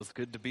It's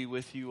good to be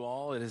with you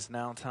all. It is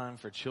now time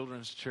for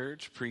Children's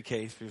Church,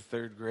 pre-K through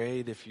third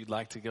grade. If you'd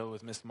like to go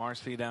with Miss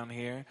Marcy down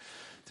here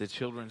to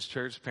Children's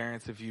Church,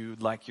 parents, if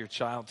you'd like your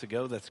child to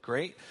go, that's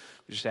great.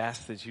 We just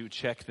ask that you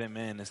check them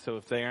in. And so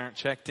if they aren't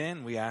checked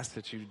in, we ask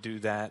that you do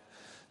that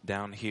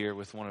down here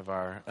with one of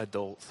our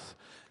adults,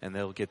 and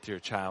they'll get your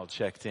child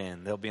checked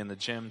in. They'll be in the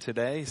gym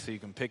today, so you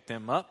can pick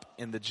them up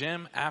in the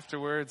gym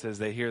afterwards as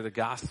they hear the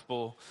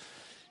gospel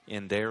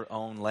in their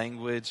own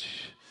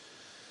language.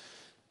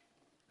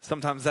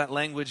 Sometimes that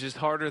language is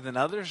harder than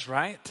others,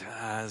 right?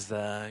 As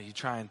you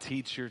try and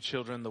teach your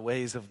children the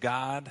ways of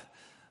God.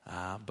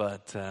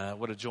 But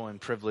what a joy and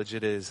privilege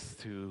it is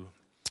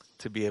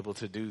to be able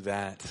to do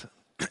that.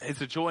 It's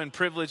a joy and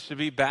privilege to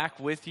be back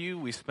with you.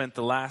 We spent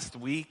the last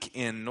week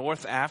in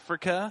North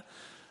Africa,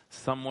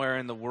 somewhere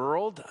in the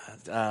world.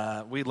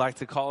 We like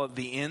to call it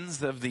the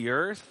ends of the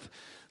earth.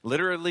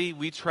 Literally,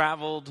 we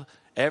traveled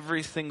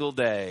every single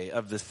day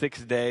of the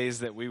 6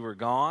 days that we were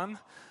gone.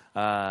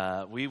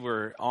 We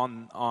were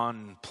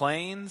on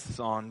planes,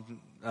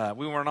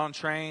 we weren't on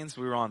trains,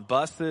 we were on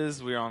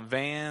buses, we were on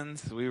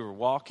vans, we were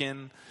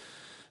walking,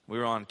 we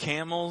were on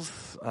camels.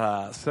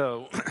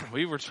 So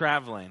we were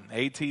traveling,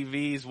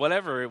 ATVs,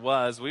 whatever it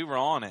was, we were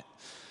on it.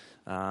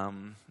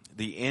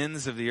 The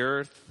ends of the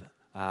earth,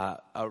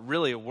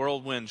 really a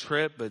whirlwind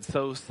trip, but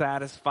so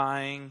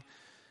satisfying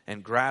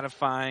and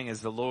gratifying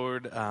as the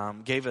Lord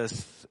gave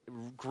us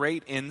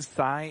great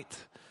insight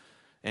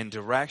and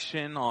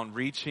direction on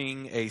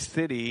reaching a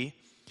city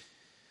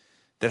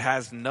that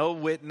has no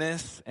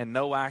witness and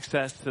no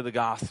access to the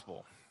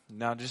gospel.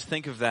 Now just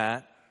think of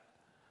that.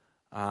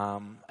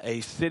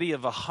 A city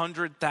of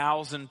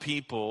 100,000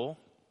 people.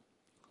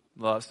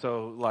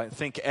 So like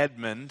think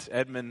Edmond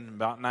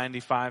about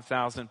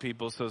 95,000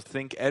 people. So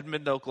think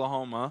Edmond,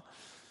 Oklahoma.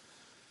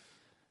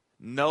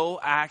 No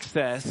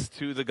access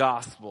to the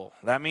gospel.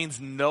 That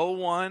means no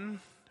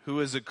one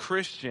who is a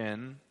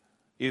Christian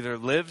either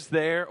lives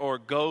there or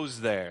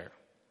goes there.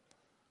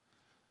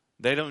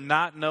 They do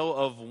not know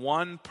of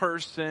one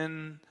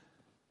person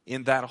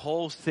in that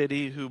whole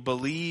city who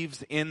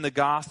believes in the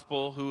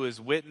gospel, who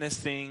is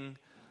witnessing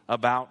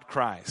about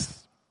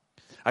Christ.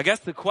 I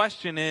guess the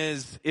question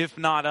is, if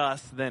not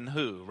us, then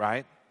who,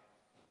 right?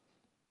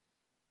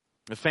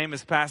 The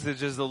famous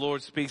passage as the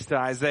Lord speaks to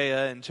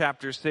Isaiah in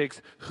chapter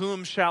 6,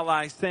 "Whom shall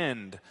I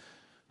send?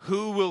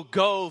 Who will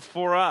go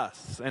for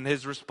us?" And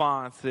his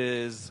response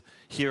is,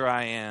 "Here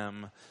I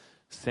am,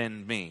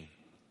 send me."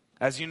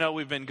 As you know,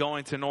 we've been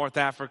going to North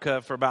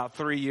Africa for about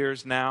 3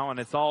 years now, and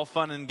it's all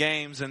fun and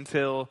games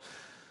until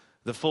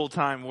the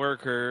full-time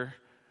worker,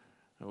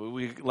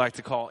 we like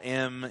to call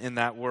M in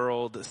that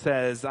world,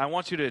 says, "I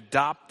want you to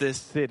adopt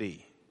this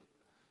city.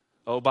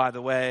 Oh, by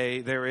the way,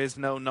 there is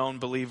no known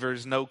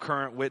believers, no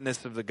current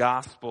witness of the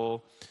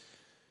gospel,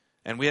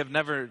 and we have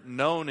never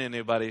known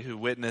anybody who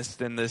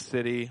witnessed in this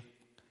city.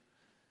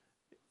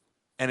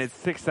 And it's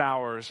 6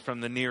 hours from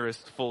the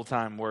nearest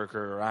full-time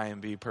worker or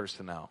IMB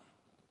personnel."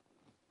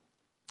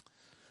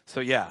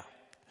 So yeah,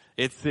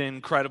 it's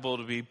incredible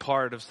to be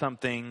part of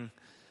something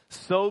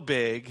so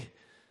big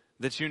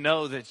that you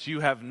know that you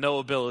have no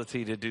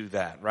ability to do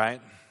that,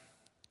 right?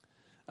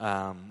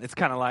 It's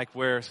kind of like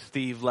where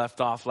Steve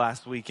left off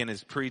last week in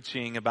his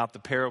preaching about the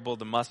parable of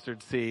the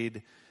mustard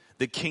seed.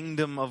 The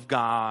kingdom of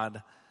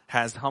God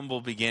has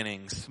humble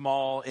beginnings,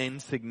 small,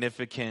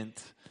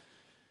 insignificant,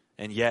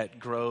 and yet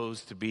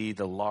grows to be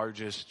the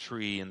largest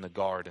tree in the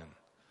garden,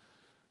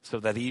 so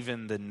that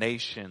even the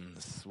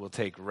nations will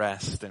take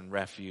rest and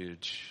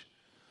refuge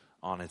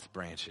on its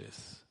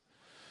branches.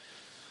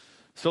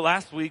 So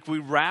last week we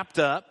wrapped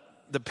up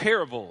the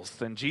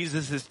parables and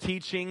Jesus'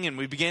 teaching, and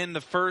we began the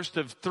first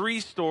of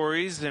 3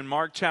 stories in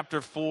Mark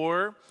chapter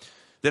 4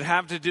 that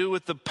have to do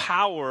with the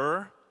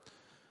power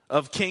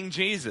of King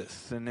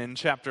Jesus, and in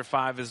chapter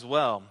 5 as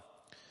well.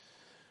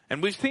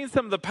 And we've seen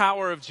some of the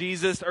power of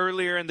Jesus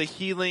earlier in the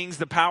healings,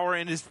 the power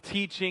in his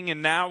teaching,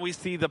 and now we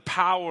see the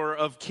power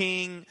of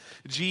King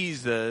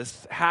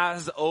Jesus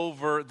has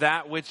over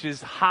that which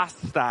is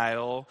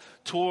hostile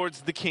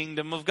towards the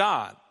kingdom of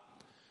God.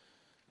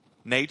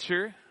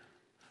 Nature,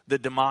 the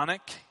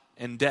demonic,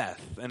 and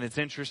death. And it's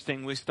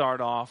interesting, we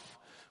start off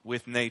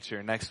with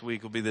nature. Next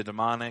week will be the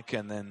demonic,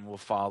 and then we'll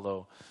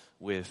follow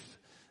with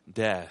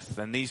death.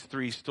 And these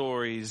 3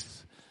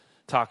 stories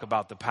talk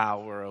about the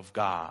power of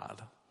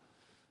God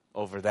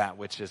over that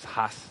which is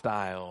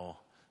hostile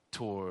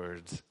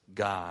towards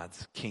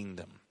God's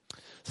kingdom.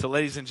 So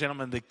ladies and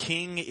gentlemen, the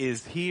King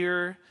is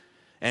here,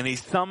 and he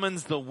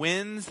summons the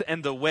winds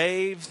and the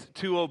waves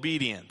to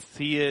obedience.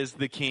 He is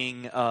the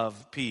King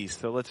of peace.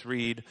 So let's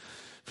read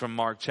from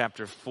Mark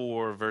chapter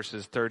 4,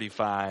 verses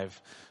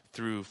 35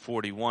 through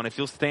 41. If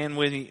you'll stand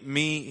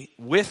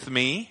with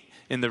me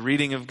in the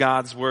reading of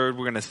God's word,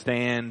 we're going to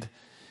stand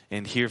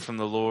and hear from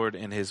the Lord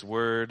in his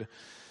word.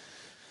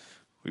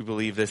 We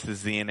believe this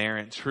is the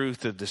inerrant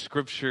truth of the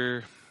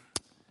scripture,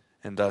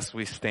 and thus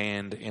we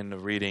stand in the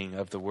reading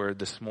of the word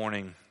this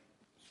morning.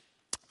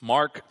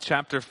 Mark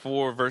chapter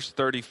 4, verse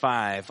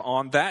 35.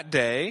 On that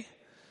day,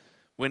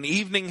 when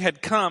evening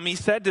had come, he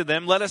said to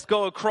them, "Let us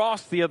go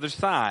across the other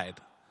side."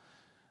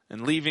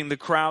 And leaving the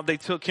crowd, they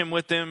took him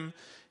with them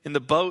in the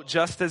boat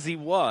just as he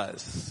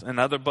was, and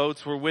other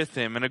boats were with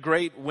him. And a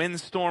great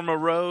windstorm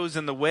arose,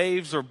 and the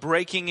waves were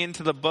breaking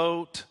into the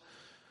boat,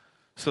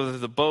 so that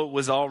the boat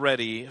was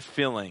already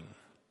filling.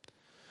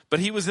 But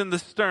he was in the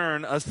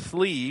stern,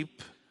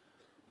 asleep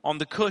on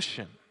the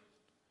cushion.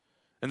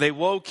 And they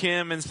woke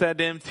him and said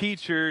to him,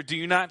 "Teacher, do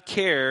you not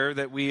care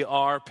that we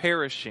are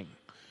perishing?"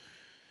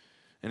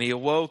 And he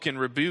awoke and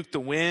rebuked the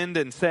wind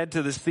and said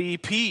to the sea,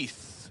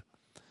 "Peace,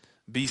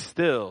 be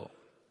still."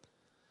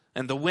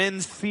 And the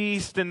wind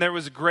ceased, and there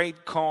was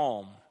great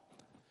calm.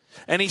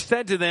 And he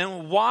said to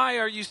them, "Why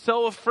are you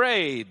so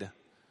afraid?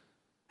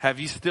 Have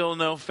you still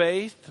no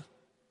faith?"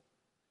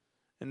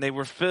 And they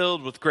were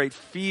filled with great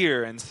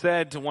fear and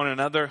said to one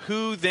another,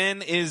 "Who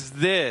then is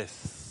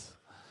this,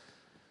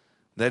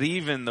 that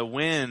even the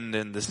wind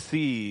and the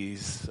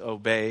seas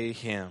obey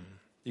him?"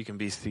 You can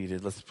be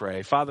seated. Let's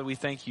pray. Father, we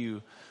thank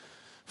you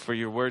for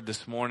your word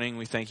this morning.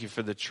 We thank you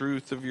for the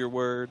truth of your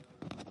word.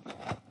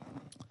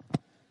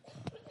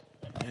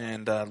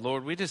 And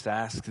Lord, we just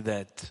ask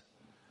that,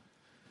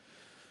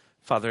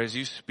 Father, as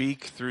you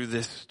speak through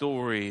this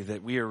story,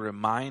 that we are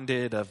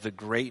reminded of the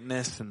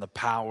greatness and the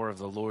power of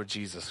the Lord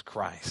Jesus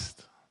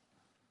Christ.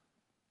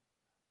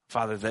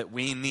 Father, that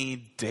we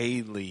need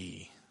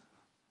daily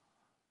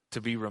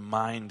to be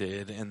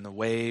reminded in the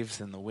waves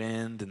and the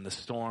wind and the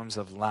storms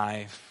of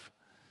life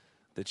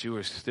that you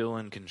are still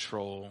in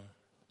control.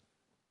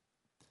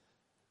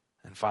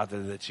 And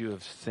Father, that you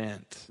have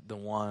sent the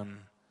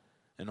one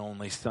and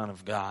only Son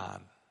of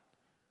God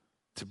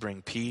to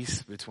bring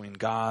peace between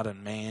God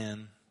and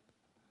man.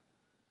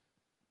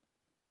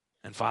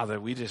 And Father,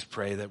 we just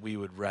pray that we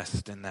would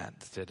rest in that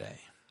today.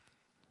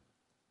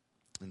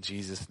 In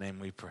Jesus' name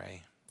we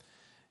pray.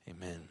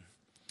 Amen.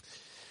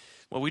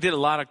 Well, we did a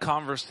lot of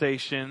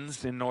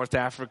conversations in North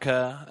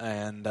Africa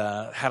and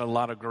had a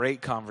lot of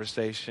great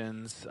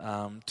conversations.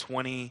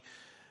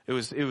 It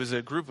was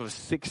a group of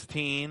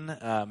 16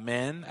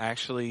 men,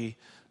 actually.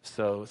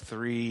 So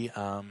three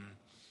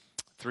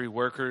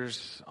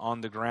workers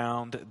on the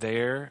ground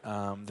there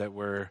that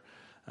were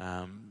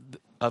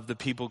of the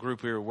people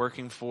group we were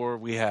working for.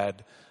 We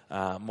had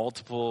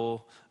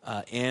multiple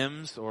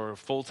M's or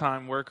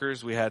full-time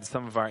workers. We had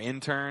some of our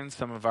interns,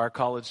 some of our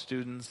college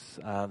students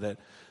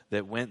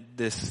that went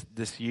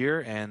this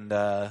year, and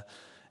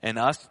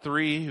us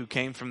three who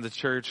came from the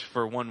church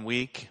for 1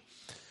 week.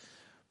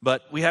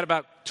 But we had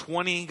about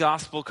 20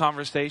 gospel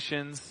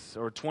conversations,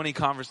 or 20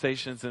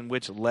 conversations in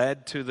which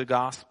led to the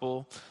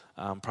gospel.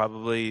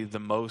 Probably the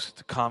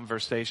most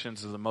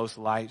conversations or the most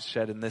light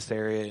shed in this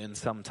area in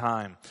some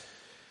time.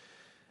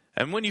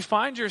 And when you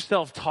find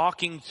yourself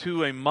talking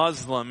to a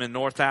Muslim in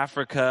North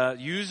Africa,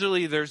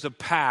 usually there's a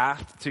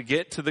path to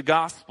get to the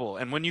gospel.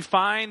 And when you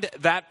find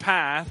that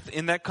path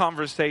in that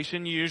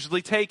conversation, you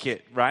usually take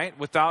it, right?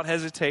 Without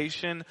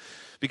hesitation.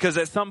 Because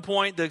at some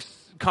point, the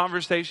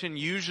conversation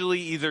usually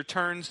either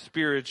turns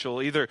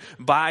spiritual, either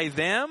by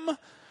them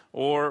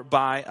or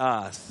by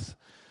us.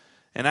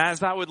 And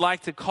as I would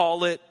like to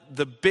call it,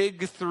 the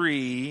big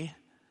three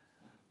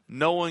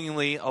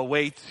knowingly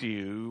awaits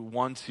you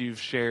once you've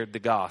shared the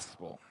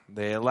gospel.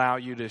 They allow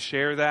you to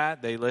share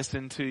that, they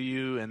listen to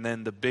you, and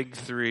then the big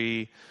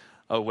three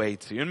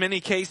awaits you. In many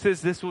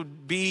cases, this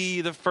would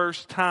be the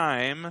first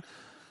time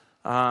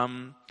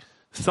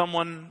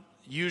someone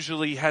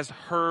usually has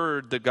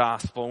heard the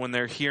gospel when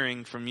they're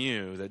hearing from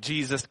you. That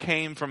Jesus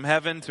came from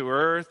heaven to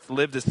earth,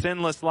 lived a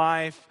sinless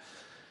life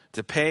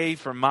to pay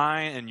for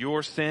mine and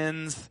your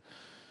sins,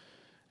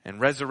 and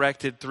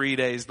resurrected 3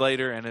 days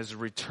later and is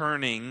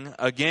returning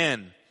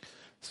again.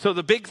 So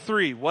the big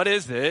three, what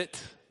is it?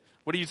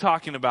 What are you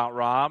talking about,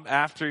 Rob?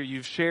 After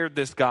you've shared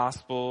this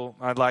gospel,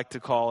 I'd like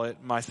to call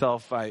it,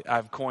 myself,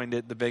 I've coined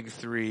it the big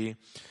three,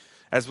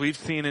 as we've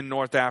seen in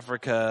North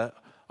Africa,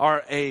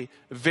 are a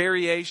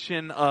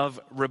variation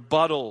of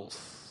rebuttals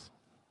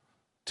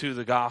to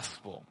the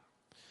gospel.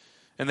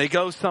 And they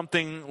go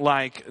something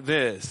like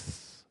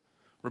this.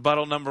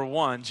 Rebuttal number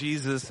one,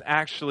 Jesus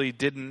actually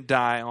didn't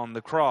die on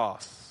the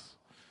cross.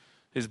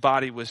 His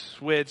body was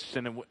switched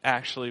and it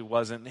actually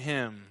wasn't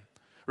him.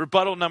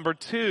 Rebuttal number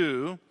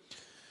two,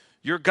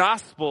 your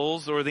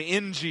Gospels or the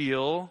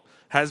Injil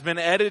has been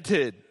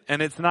edited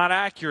and it's not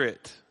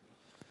accurate.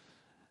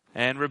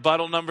 And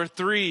rebuttal number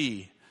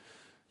three,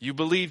 you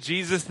believe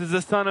Jesus is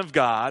the Son of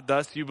God,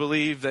 thus you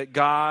believe that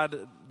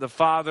God, the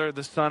Father,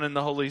 the Son, and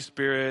the Holy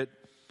Spirit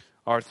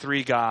are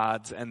three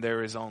gods and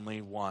there is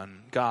only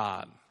one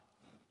God.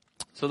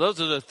 So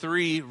those are the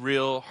three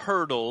real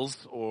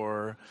hurdles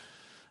or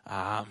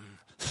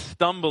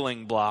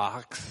stumbling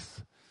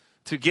blocks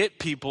to get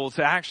people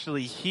to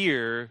actually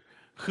hear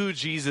who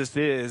Jesus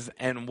is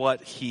and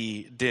what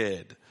he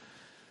did.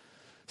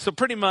 So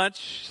pretty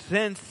much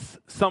since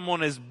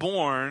someone is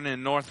born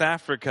in North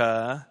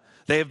Africa,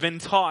 they have been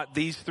taught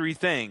these three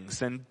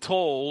things and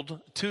told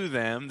to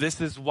them,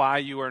 this is why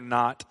you are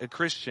not a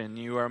Christian,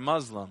 you are a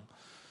Muslim.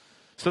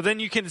 So then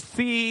you can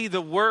see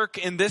the work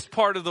in this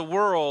part of the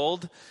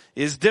world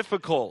is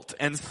difficult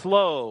and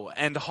slow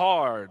and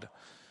hard.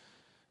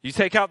 You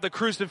take out the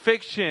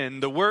crucifixion,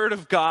 the Word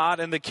of God,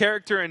 and the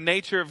character and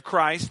nature of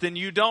Christ, then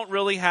you don't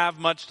really have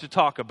much to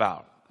talk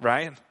about,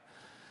 right?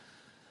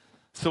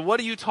 So what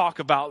do you talk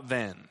about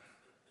then?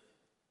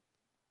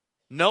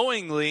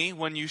 Knowingly,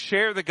 when you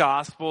share the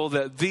gospel,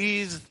 that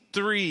these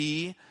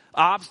three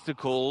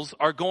obstacles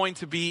are going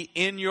to be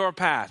in your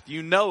path.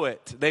 You know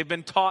it. They've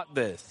been taught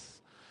this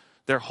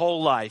their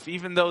whole life,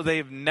 even though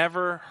they've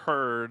never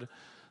heard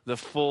the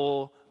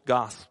full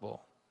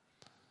gospel.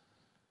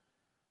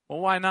 Well,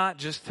 why not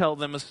just tell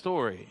them a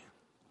story?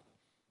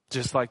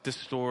 Just like the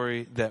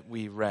story that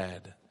we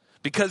read.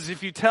 Because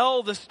if you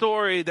tell the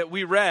story that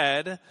we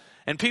read,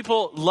 and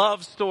people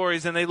love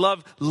stories and they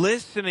love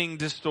listening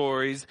to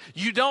stories,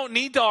 you don't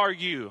need to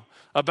argue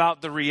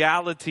about the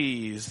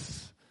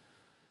realities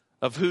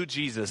of who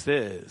Jesus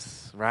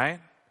is, right?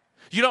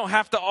 You don't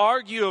have to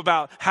argue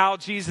about how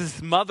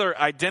Jesus' mother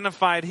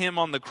identified him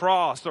on the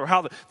cross, or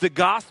how the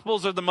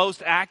Gospels are the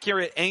most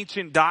accurate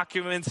ancient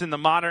documents in the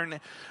modern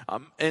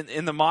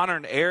in the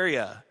modern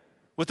area,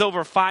 with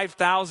over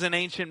 5,000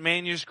 ancient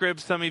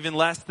manuscripts, some even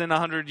less than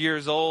 100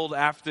 years old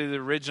after the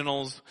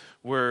originals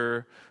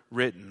were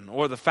written,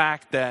 or the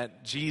fact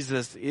that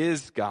Jesus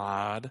is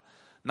God,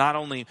 not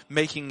only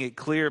making it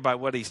clear by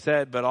what he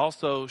said, but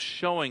also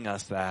showing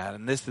us that.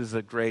 And this is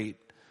a great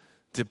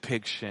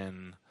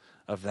depiction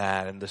of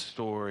that in the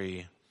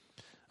story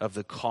of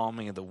the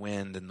calming of the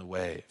wind and the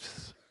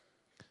waves.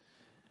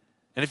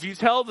 And if you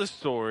tell the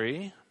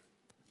story,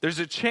 there's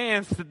a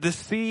chance that the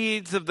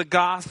seeds of the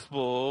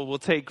gospel will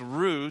take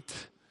root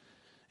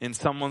in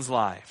someone's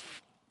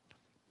life.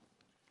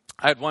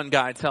 I had one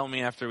guy tell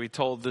me after we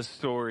told this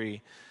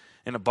story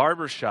in a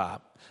barber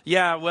shop,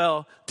 yeah,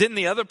 well, didn't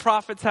the other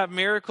prophets have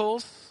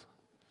miracles?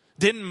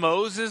 Didn't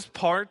Moses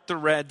part the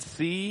Red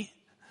Sea?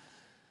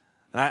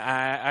 I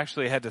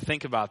actually had to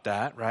think about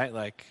that, right?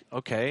 Like,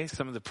 okay,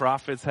 some of the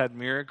prophets had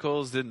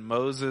miracles. Didn't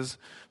Moses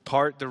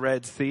part the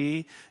Red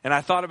Sea? And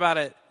I thought about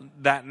it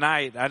that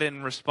night. I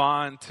didn't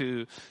respond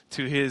to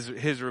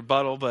his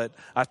rebuttal, but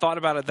I thought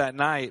about it that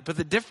night. But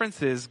the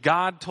difference is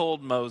God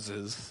told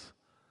Moses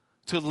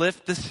to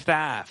lift the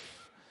staff,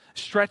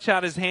 stretch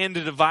out his hand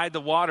to divide the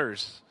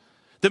waters.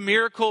 The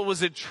miracle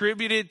was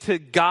attributed to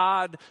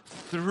God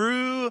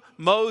through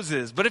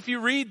Moses. But if you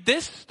read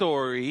this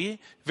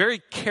story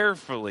very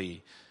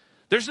carefully,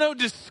 there's no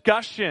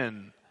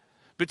discussion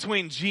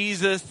between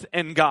Jesus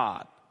and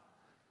God.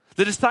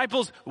 The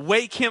disciples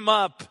wake him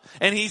up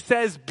and he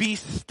says, "Be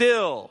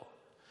still."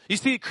 You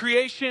see,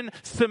 creation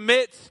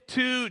submits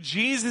to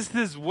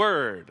Jesus'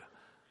 word.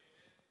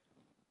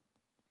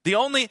 The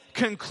only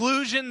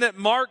conclusion that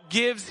Mark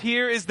gives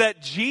here is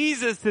that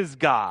Jesus is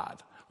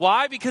God.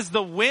 Why? Because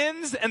the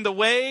winds and the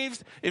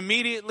waves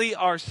immediately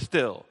are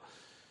still.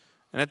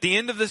 And at the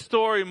end of the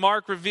story,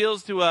 Mark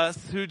reveals to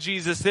us who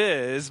Jesus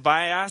is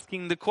by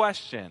asking the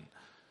question,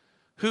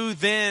 who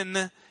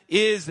then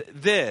is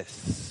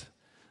this,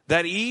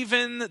 that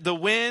even the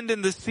wind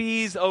and the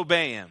seas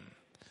obey him?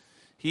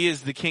 He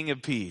is the King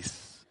of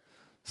peace.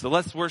 So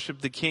let's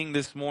worship the King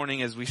this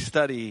morning as we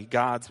study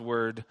God's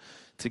word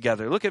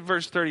together. Look at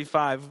verse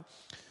 35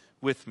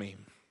 with me.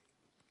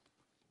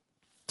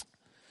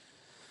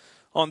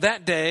 On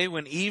that day,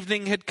 when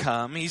evening had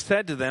come, he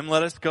said to them,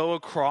 "Let us go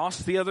across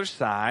the other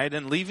side."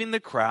 And leaving the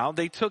crowd,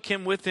 they took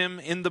him with him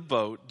in the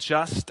boat,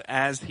 just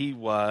as he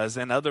was,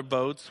 and other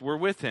boats were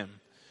with him.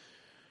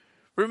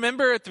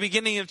 Remember at the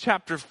beginning of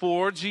chapter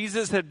 4,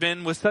 Jesus had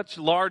been with such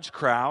large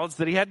crowds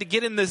that he had to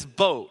get in this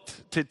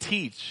boat to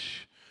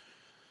teach.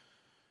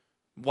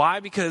 Why?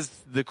 Because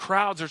the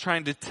crowds are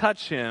trying to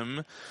touch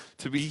him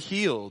to be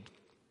healed.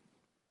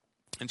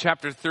 In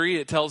chapter 3,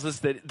 it tells us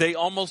that they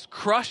almost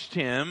crushed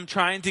him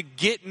trying to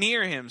get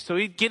near him. So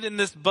he'd get in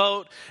this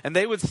boat and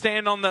they would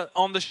stand on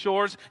the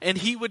shores and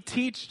he would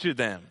teach to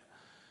them.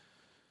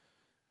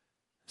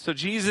 So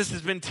Jesus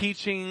has been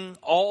teaching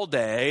all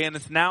day, and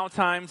it's now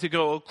time to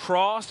go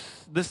across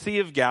the Sea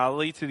of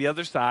Galilee to the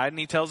other side. And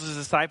he tells his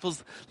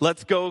disciples,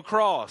 let's go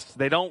across.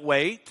 They don't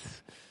wait.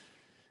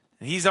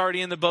 And he's already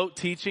in the boat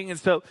teaching, and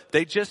so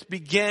they just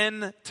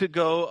begin to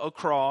go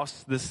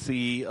across the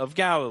Sea of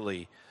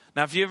Galilee.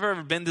 Now, if you've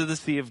ever been to the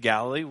Sea of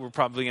Galilee, we're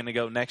probably going to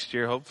go next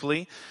year,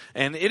 hopefully.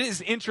 And it is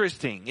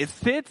interesting. It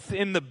sits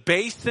in the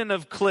basin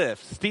of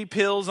cliffs, steep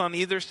hills on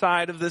either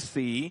side of the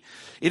sea.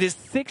 It is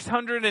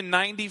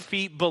 690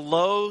 feet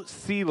below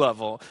sea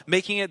level,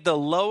 making it the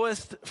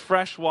lowest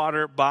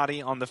freshwater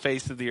body on the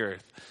face of the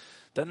earth.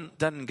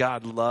 Doesn't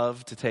God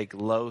love to take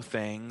low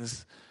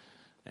things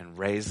and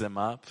raise them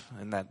up?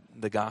 Isn't that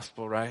the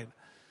gospel, right?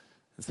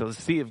 And so the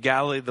Sea of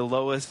Galilee, the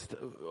lowest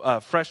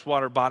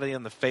freshwater body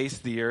on the face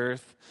of the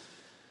earth.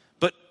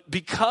 But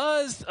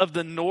because of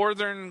the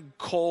northern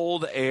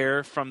cold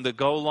air from the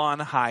Golan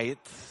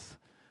Heights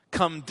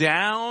come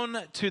down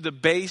to the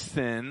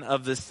basin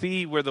of the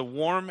sea where the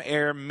warm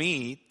air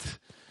meet,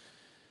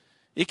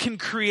 it can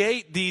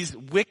create these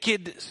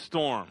wicked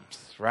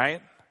storms,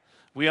 right?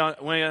 We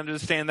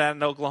understand that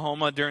in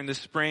Oklahoma during the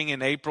spring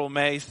and April,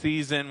 May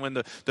season when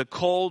the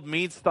cold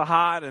meets the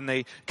hot and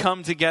they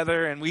come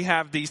together, and we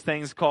have these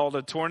things called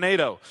a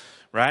tornado,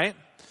 right?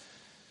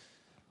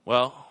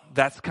 Well,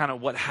 that's kind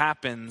of what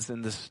happens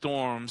in the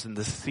storms in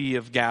the Sea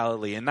of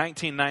Galilee. In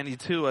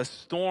 1992, a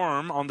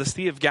storm on the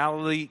Sea of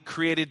Galilee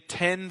created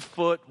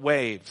 10-foot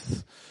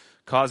waves,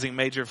 causing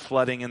major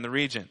flooding in the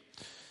region.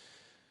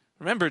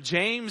 Remember,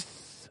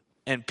 James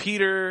and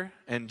Peter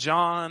and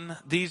John,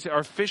 these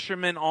are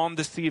fishermen on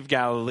the Sea of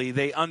Galilee.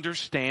 They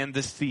understand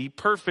the sea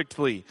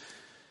perfectly.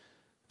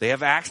 They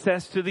have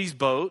access to these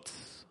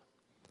boats,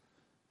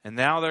 and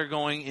now they're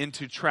going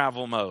into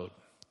travel mode.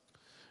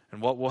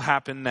 And what will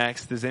happen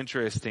next is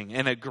interesting.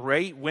 And a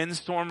great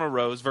windstorm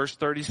arose, verse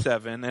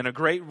 37, and a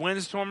great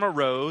windstorm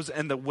arose,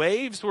 and the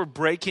waves were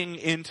breaking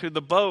into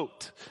the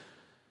boat,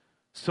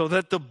 so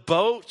that the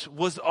boat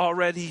was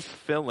already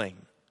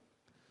filling.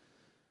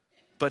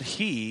 But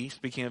he,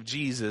 speaking of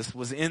Jesus,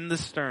 was in the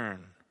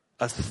stern,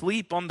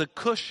 asleep on the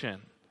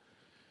cushion.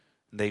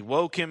 They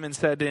woke him and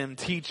said to him,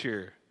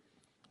 "Teacher,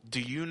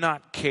 do you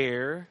not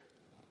care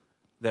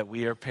that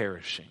we are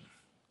perishing?"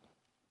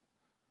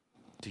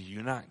 Do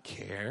you not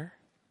care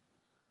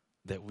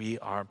that we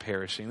are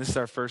perishing? This is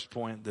our first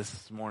point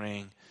this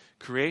morning.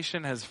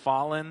 Creation has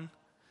fallen,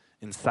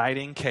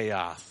 inciting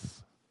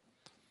chaos.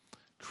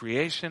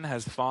 Creation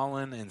has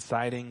fallen,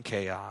 inciting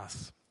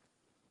chaos.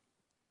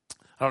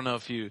 I don't know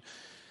if you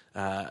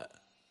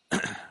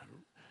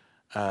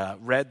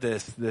read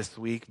this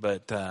week,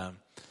 but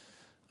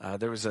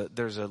there's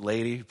a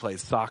lady who played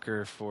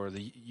soccer for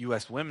the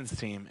U.S. women's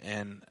team,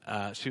 and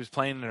she was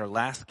playing in her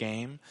last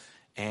game,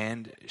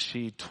 and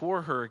she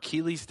tore her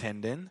Achilles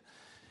tendon.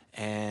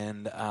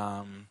 And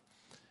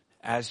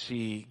as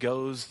she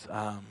goes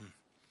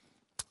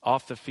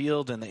off the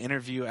field in the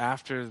interview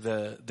after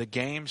the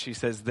game, she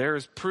says, "There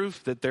is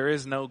proof that there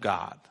is no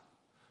God,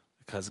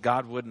 because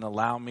God wouldn't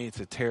allow me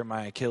to tear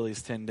my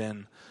Achilles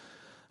tendon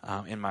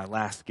in my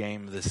last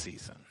game of the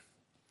season."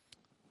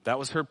 That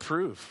was her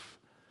proof.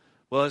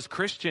 Well, as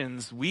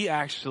Christians, we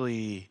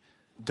actually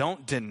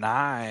don't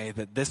deny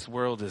that this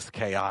world is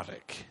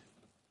chaotic.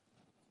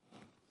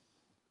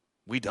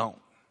 We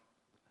don't.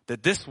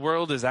 That this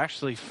world is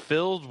actually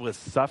filled with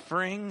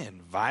suffering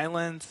and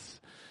violence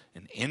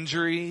and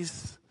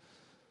injuries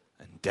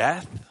and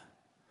death.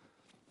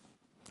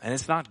 And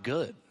it's not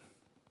good.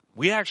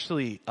 We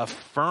actually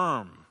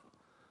affirm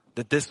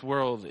that this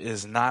world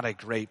is not a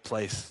great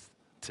place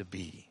to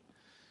be.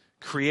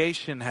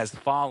 Creation has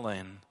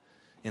fallen,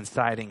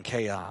 inciting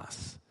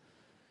chaos.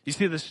 You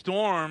see, the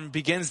storm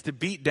begins to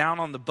beat down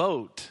on the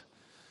boat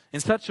in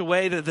such a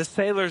way that the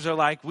sailors are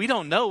like, we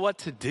don't know what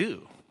to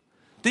do.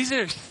 These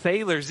are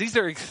sailors. These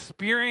are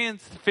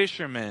experienced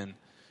fishermen.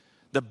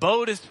 The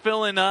boat is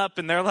filling up,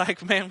 and they're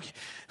like, man,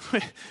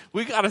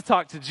 we got to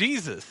talk to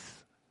Jesus.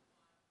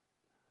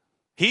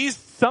 He's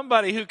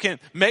somebody who can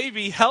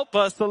maybe help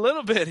us a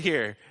little bit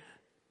here.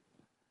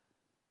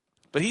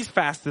 But he's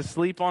fast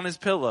asleep on his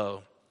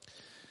pillow.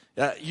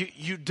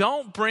 You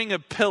don't bring a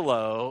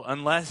pillow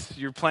unless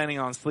you're planning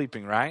on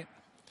sleeping, right?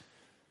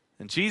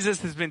 And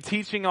Jesus has been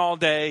teaching all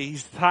day.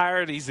 He's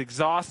tired, he's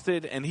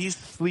exhausted, and he's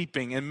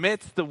sleeping.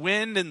 Amidst the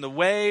wind and the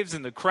waves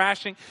and the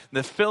crashing,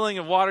 the filling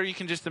of water, you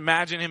can just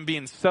imagine him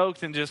being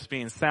soaked and just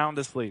being sound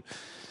asleep.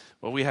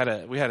 Well, we had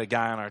a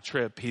guy on our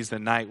trip. He's a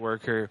night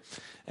worker,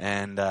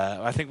 and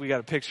I think we got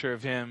a picture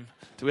of him.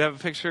 Do we have a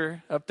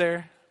picture up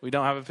there? We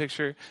don't have a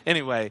picture?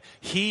 Anyway,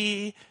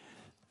 we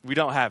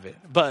don't have it.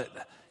 But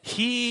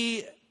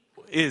he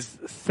is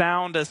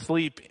sound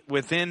asleep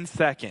within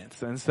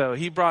seconds. And so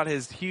he brought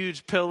his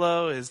huge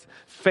pillow, his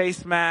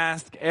face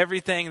mask,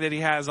 everything that he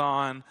has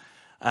on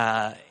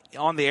the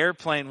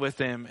airplane with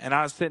him. And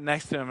I was sitting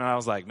next to him, and I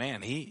was like,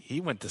 man,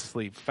 he went to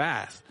sleep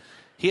fast.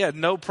 He had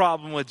no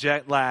problem with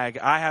jet lag.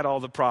 I had all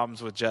the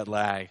problems with jet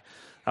lag.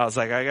 I was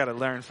like, I got to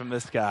learn from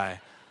this guy.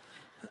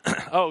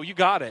 Oh, you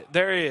got it.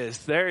 There he is.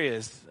 There he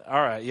is.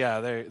 All right. Yeah,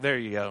 there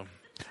you go.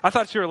 I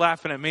thought you were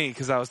laughing at me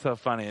because I was so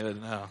funny.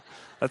 No,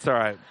 that's all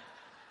right.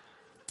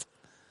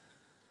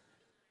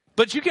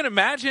 But you can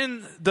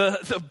imagine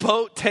the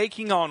boat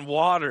taking on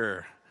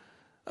water.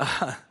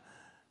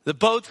 The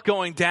boat's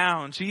going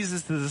down.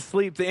 Jesus is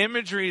asleep. The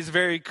imagery is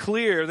very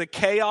clear. The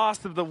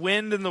chaos of the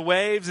wind and the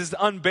waves is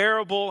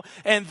unbearable.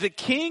 And the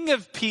King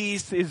of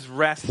Peace is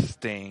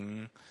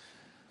resting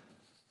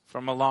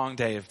from a long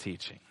day of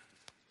teaching.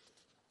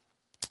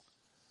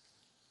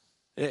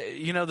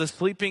 You know, the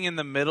sleeping in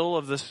the middle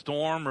of the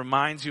storm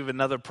reminds you of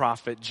another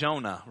prophet,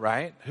 Jonah,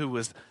 right? Who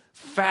was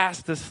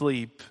fast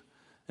asleep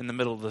in the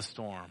middle of the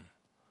storm.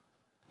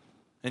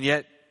 And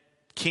yet,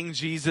 King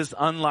Jesus,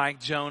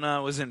 unlike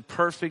Jonah, was in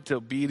perfect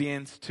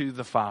obedience to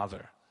the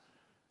Father.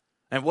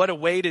 And what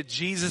awaited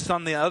Jesus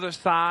on the other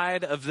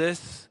side of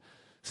this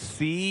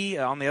sea,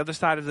 on the other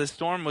side of this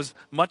storm, was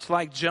much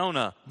like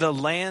Jonah, the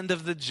land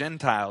of the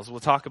Gentiles. We'll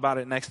talk about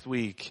it next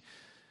week.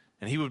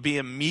 And he would be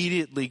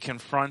immediately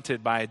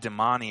confronted by a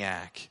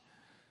demoniac.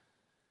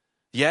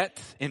 Yet,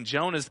 in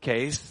Jonah's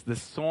case, the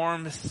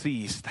storm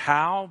ceased.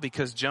 How?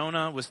 Because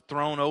Jonah was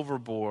thrown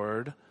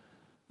overboard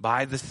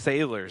by the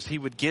sailors. He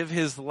would give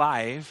his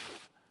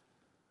life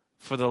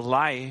for the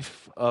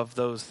life of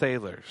those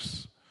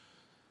sailors.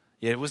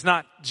 Yet it was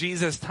not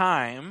Jesus'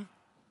 time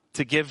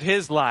to give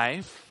his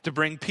life to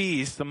bring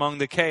peace among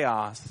the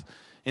chaos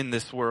in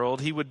this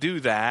world, he would do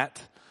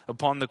that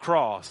upon the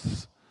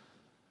cross.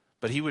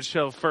 But he would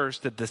show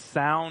first that the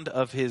sound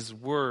of his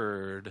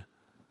word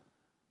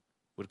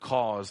would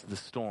cause the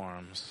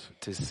storms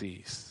to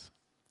cease.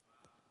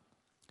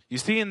 You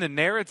see, in the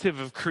narrative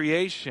of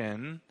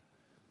creation,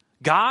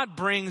 God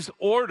brings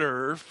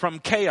order from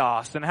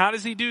chaos. And how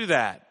does he do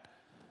that?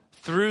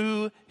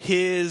 Through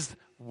his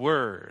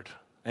word.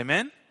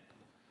 Amen?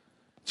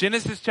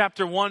 Genesis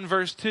chapter 1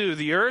 verse 2,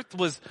 the earth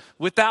was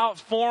without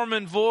form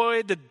and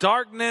void, the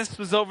darkness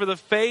was over the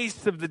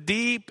face of the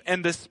deep,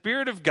 and the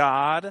Spirit of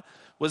God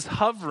was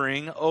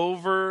hovering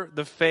over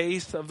the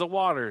face of the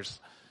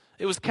waters.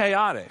 It was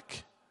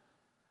chaotic.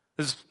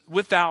 It was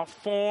without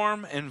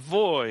form and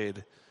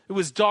void. It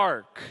was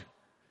dark.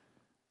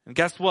 And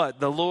guess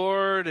what? The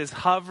Lord is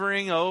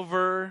hovering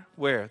over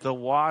where? The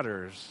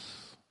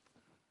waters.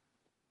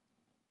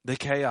 The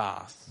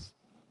chaos.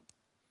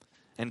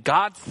 And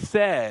God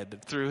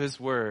said through his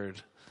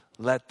word,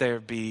 let there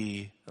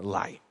be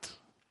light.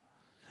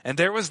 And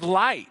there was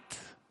light.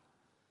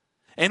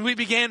 And he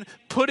began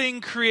putting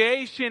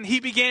creation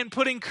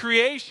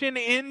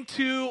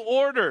into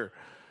order.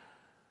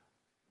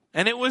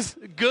 And it was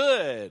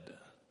good.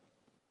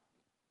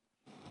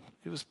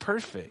 It was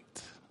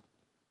perfect.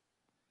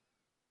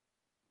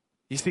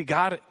 You see,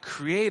 God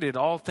created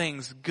all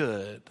things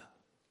good.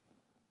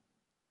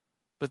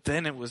 But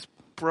then it was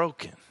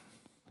broken.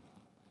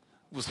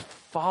 Was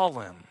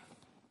fallen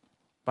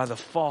by the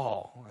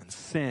fall and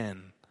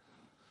sin.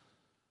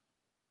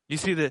 You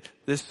see,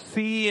 the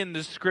sea in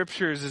the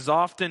scriptures is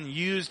often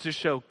used to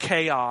show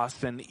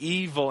chaos and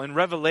evil. In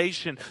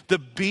Revelation, the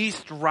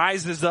beast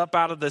rises up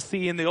out of the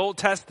sea. In the Old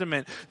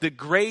Testament, the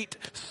great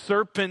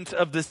serpent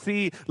of the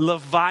sea,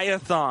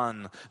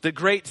 Leviathan, the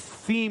great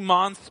sea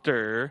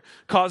monster,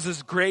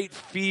 causes great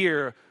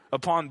fear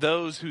upon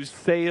those who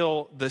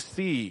sail the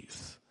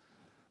seas.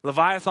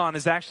 Leviathan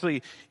is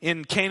actually,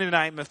 in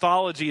Canaanite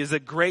mythology, is a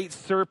great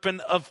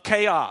serpent of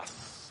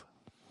chaos.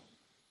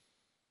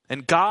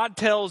 And God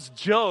tells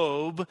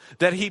Job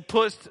that he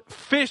puts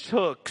fish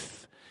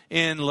hooks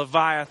in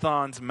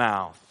Leviathan's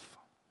mouth,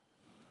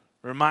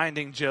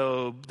 reminding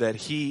Job that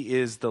he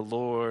is the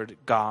Lord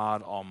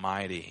God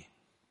Almighty,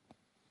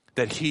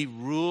 that he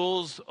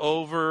rules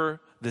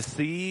over the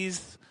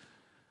seas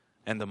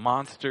and the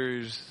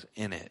monsters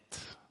in it.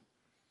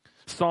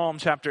 Psalm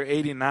chapter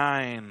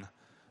 89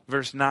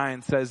 Verse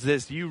 9 says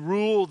this, you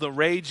rule the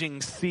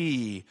raging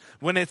sea.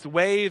 When its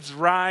waves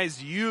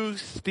rise, you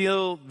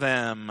still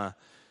them.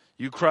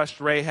 You crushed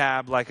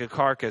Rahab like a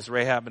carcass.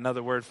 Rahab,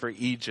 another word for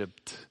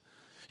Egypt.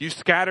 You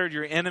scattered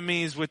your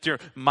enemies with your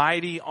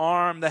mighty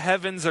arm. The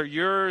heavens are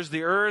yours.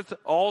 The earth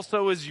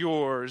also is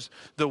yours.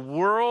 The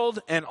world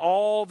and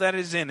all that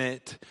is in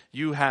it,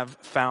 you have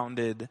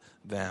founded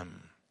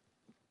them.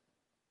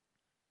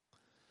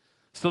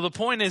 So the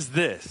point is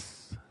this.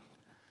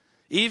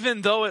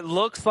 Even though it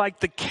looks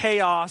like the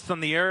chaos on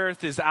the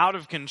earth is out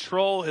of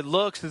control, it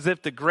looks as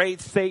if the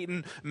great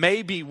Satan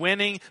may be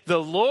winning, the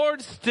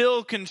Lord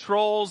still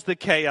controls the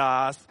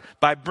chaos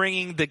by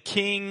bringing the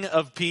King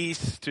of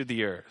peace to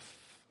the earth.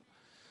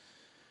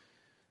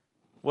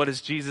 What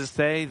does Jesus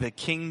say? The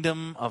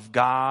kingdom of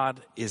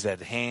God is at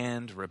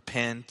hand.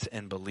 Repent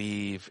and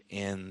believe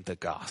in the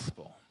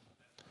gospel.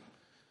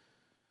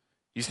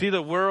 You see,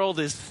 the world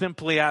is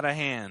simply out of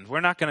hand. We're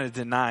not going to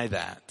deny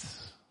that.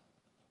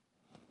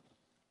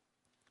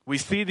 We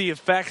see the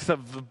effects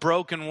of the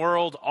broken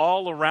world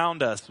all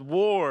around us.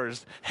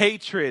 Wars,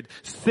 hatred,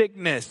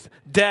 sickness,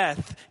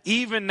 death,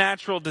 even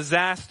natural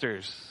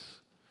disasters,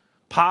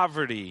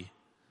 poverty.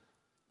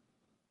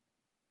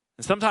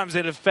 And sometimes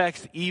it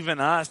affects even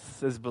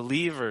us as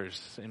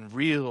believers in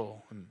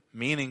real and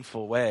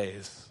meaningful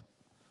ways.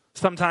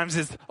 Sometimes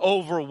it's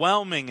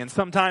overwhelming, and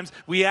sometimes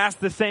we ask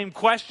the same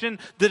question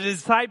the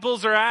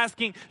disciples are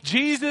asking,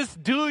 Jesus,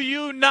 do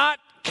you not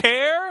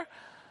care?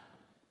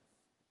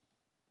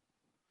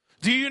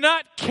 Do you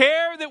not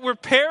care that we're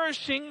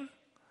perishing?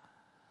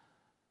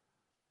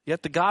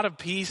 Yet the God of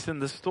peace in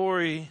the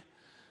story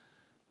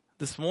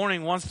this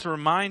morning wants to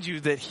remind you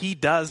that he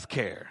does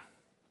care.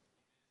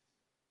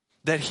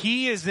 That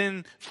he is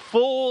in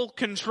full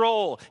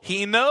control.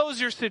 He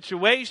knows your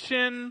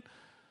situation.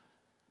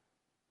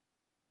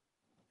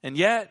 And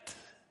yet,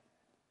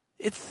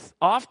 it's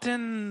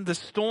often the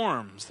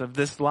storms of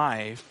this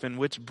life in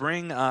which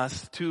bring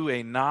us to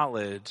a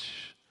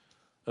knowledge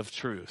of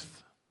truth.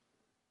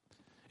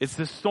 It's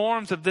the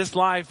storms of this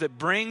life that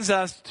brings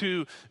us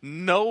to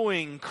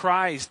knowing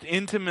Christ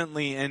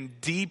intimately and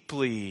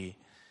deeply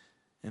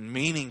in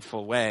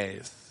meaningful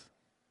ways.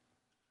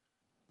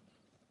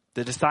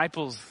 The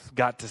disciples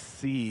got to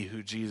see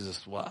who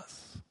Jesus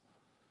was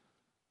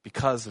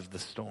because of the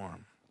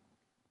storm.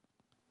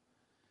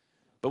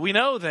 But we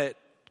know that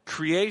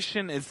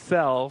creation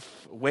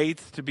itself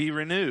waits to be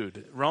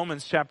renewed.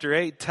 Romans chapter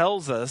 8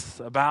 tells us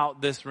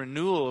about this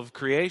renewal of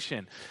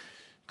creation.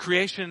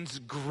 Creation's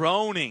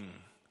groaning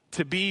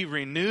to be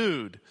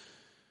renewed.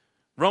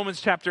 Romans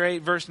chapter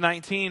 8 verse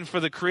 19, for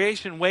the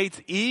creation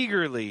waits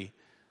eagerly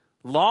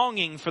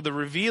longing for the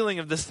revealing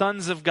of the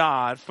sons of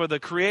God. For the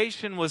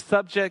creation was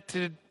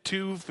subjected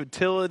to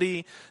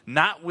futility,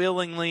 not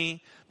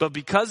willingly, but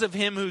because of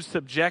him who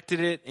subjected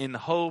it, in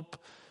hope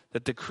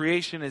that the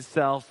creation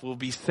itself will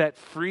be set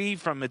free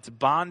from its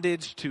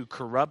bondage to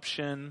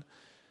corruption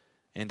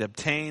and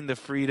obtain the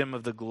freedom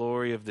of the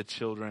glory of the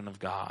children of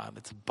God.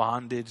 It's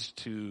bondage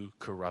to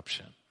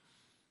corruption.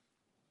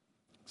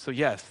 So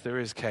yes, there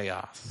is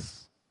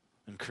chaos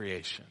in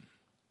creation.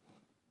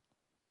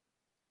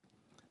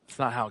 It's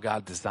not how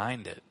God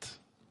designed it.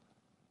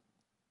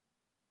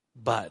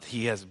 But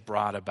he has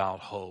brought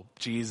about hope.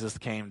 Jesus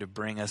came to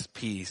bring us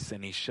peace,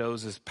 and he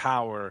shows his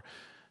power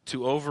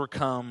to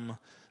overcome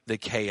the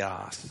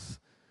chaos.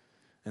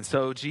 And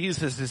so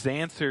Jesus'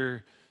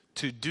 answer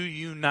to "do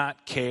you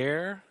not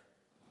care?"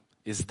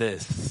 is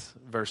this,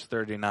 verse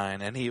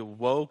 39. And he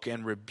awoke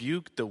and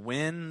rebuked the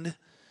wind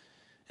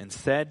and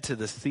said to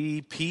the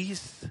sea,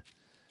 "Peace,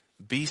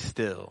 be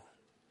still."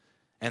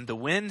 And the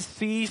wind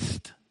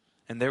ceased,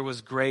 and there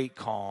was great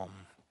calm.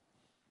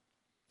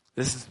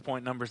 This is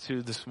point number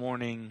 2 this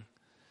morning.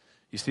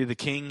 You see, the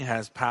king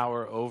has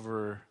power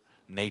over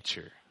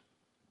nature.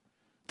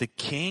 The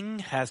king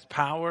has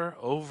power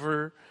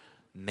over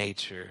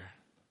nature.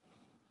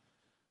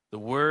 The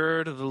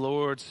word of the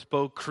Lord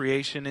spoke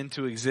creation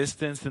into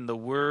existence, and the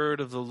word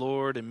of the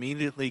Lord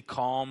immediately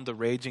calmed the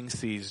raging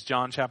seas.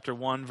 John chapter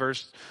 1,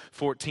 verse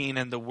 14,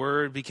 and the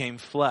word became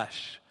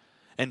flesh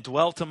and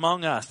dwelt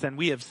among us, and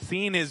we have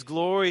seen his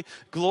glory,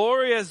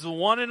 glory as the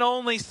one and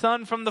only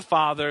Son from the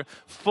Father,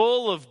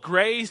 full of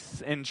grace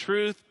and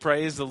truth.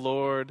 Praise the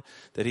Lord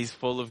that he's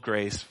full of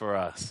grace for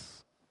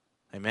us.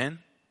 Amen.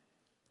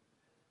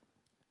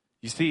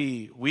 You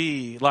see,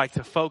 we like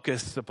to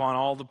focus upon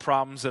all the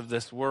problems of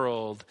this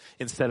world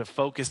instead of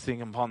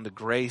focusing upon the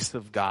grace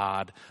of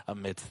God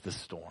amidst the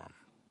storm.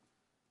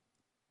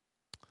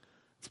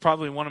 It's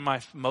probably one of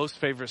my most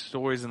favorite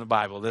stories in the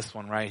Bible, this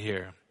one right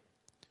here,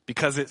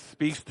 because it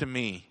speaks to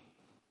me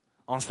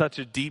on such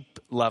a deep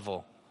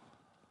level.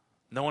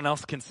 No one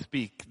else can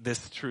speak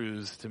this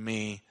truths to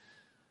me.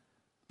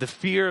 The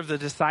fear of the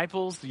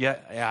disciples,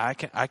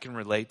 I can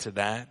relate to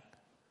that.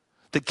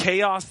 The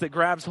chaos that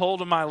grabs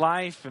hold of my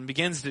life and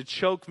begins to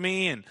choke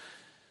me, and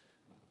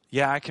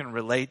I can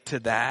relate to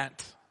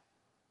that.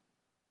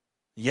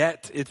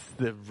 Yet it's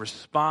the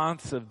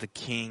response of the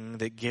King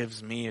that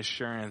gives me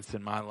assurance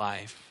in my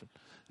life,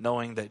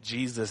 knowing that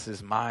Jesus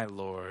is my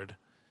Lord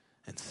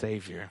and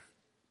Savior.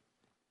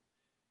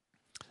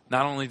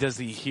 Not only does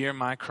he hear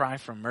my cry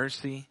for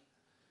mercy,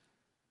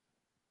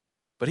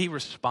 but he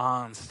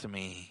responds to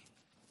me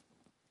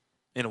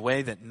in a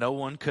way that no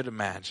one could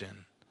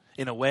imagine.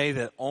 In a way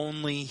that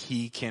only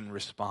he can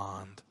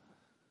respond.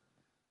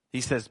 He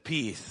says,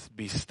 "Peace,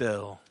 be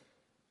still."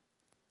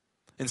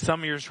 In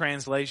some of your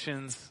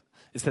translations,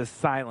 it says,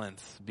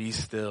 "Silence, be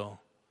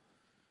still."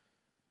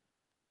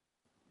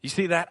 You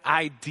see, that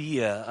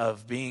idea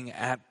of being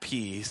at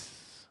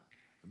peace,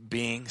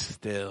 being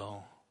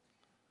still,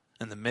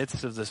 in the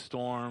midst of the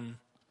storm,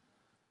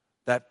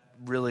 that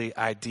really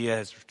idea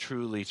has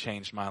truly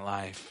changed my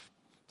life.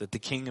 That the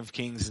King of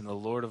Kings and the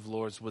Lord of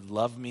Lords would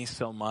love me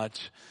so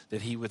much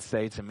that he would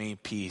say to me,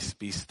 "Peace,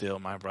 be still,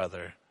 my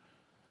brother.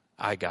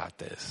 I got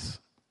this."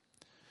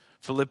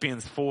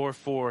 Philippians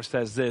 4:4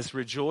 says this,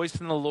 "Rejoice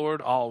in the Lord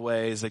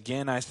always.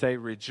 Again, I say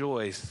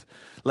rejoice.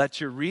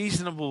 Let your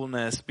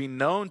reasonableness be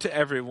known to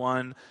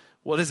everyone."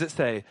 What does it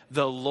say?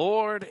 The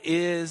Lord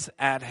is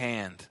at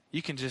hand.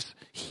 You can just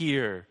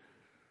hear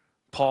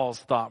Paul's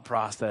thought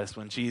process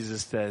when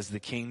Jesus says the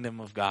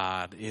kingdom of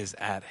God is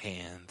at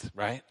hand,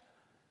 right?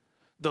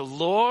 The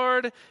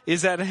Lord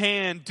is at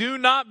hand. Do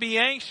not be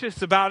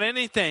anxious about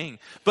anything,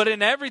 but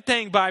in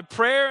everything by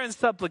prayer and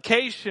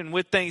supplication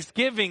with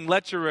thanksgiving,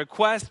 let your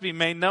requests be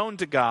made known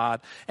to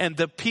God. And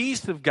the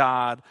peace of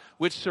God,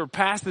 which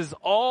surpasses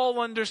all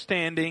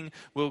understanding,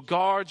 will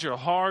guard your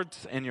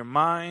hearts and your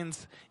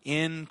minds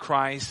in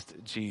Christ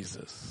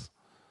Jesus.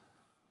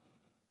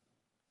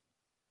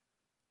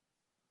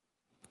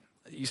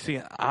 You see,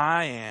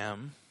 I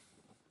am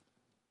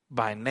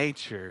by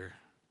nature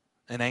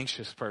an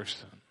anxious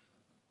person.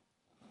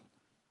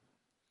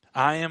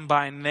 I am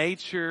by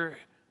nature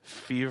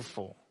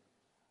fearful.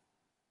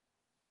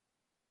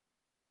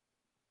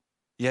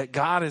 Yet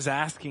God is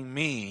asking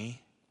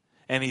me,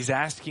 and he's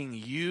asking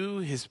you,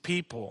 his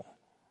people,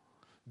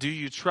 do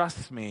you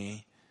trust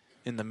me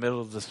in the middle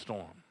of the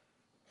storm?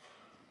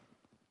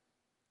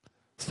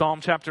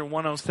 Psalm chapter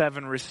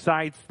 107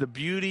 recites the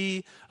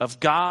beauty of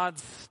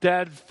God's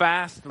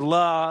steadfast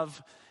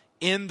love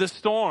in the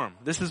storm.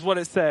 This is what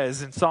it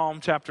says in Psalm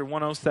chapter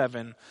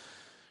 107.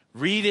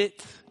 Read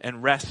it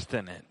and rest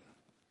in it.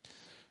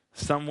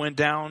 Some went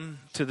down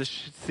to the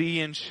sea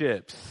in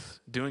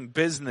ships, doing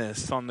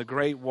business on the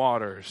great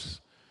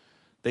waters.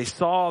 They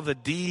saw the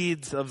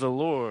deeds of the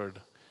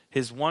Lord,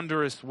 his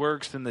wondrous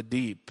works in the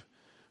deep.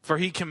 For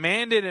he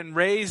commanded and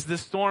raised the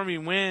stormy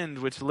wind,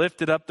 which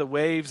lifted up the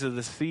waves of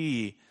the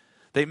sea.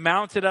 They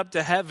mounted up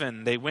to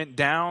heaven. They went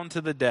down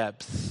to the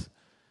depths.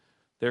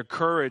 Their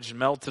courage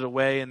melted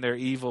away in their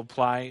evil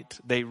plight.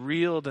 They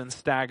reeled and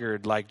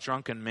staggered like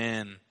drunken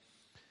men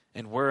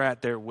and were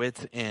at their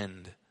wits'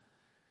 end.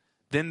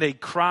 Then they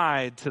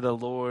cried to the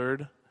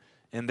Lord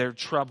in their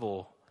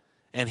trouble,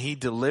 and he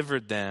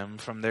delivered them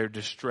from their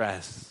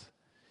distress.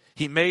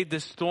 He made the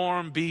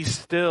storm be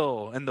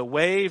still, and the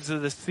waves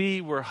of the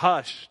sea were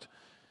hushed.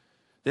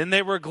 Then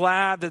they were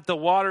glad that the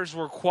waters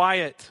were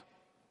quiet,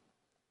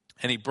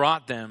 and he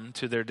brought them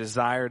to their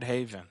desired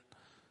haven.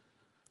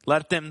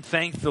 Let them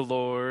thank the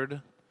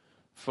Lord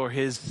for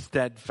his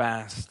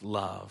steadfast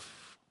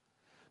love,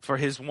 for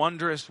his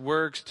wondrous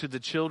works to the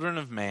children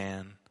of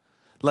man.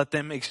 Let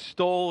them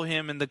extol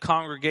him in the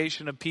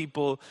congregation of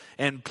people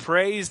and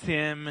praise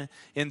him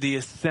in the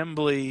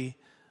assembly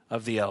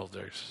of the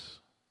elders.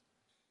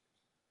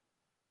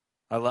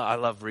 I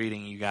love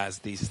reading you guys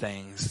these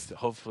things.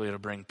 Hopefully it'll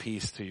bring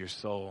peace to your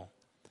soul.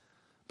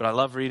 But I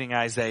love reading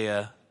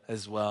Isaiah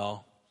as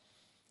well,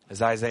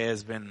 as Isaiah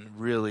has been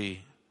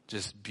really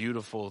just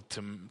beautiful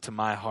to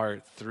my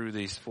heart through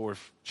these 4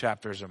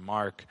 chapters of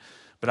Mark.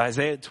 But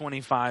Isaiah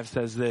 25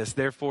 says this: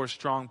 therefore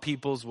strong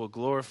peoples will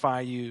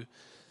glorify you.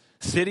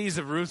 Cities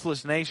of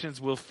ruthless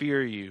nations will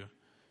fear you.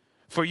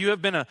 For you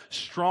have been a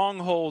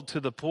stronghold to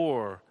the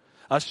poor,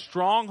 a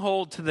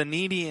stronghold to the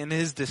needy in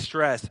his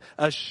distress,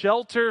 a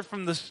shelter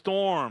from the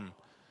storm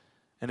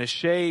and a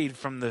shade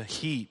from the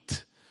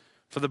heat.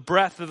 For the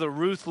breath of the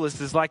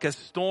ruthless is like a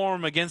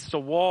storm against a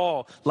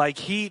wall, like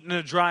heat in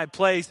a dry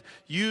place.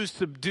 You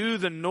subdue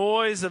the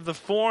noise of the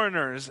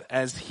foreigners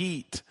as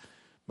heat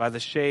by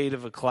the shade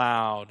of a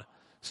cloud.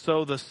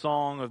 So the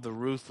song of the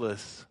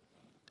ruthless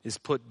is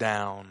put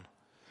down.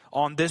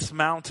 On this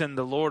mountain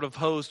the Lord of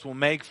hosts will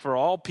make for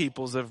all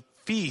peoples a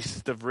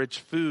feast of rich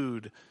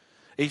food,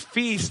 a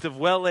feast of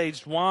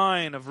well-aged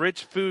wine, of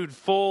rich food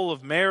full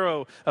of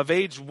marrow, of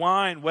aged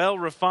wine well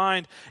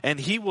refined. And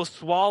he will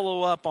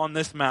swallow up on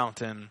this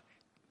mountain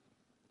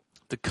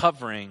the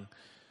covering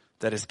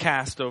that is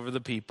cast over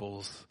the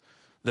peoples,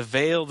 the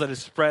veil that is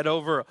spread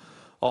over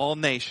all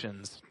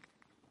nations.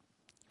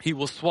 He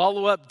will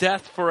swallow up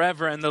death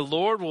forever, and the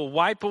Lord will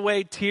wipe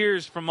away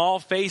tears from all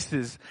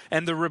faces,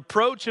 and the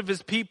reproach of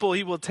his people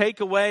he will take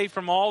away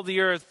from all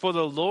the earth. For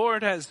the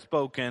Lord has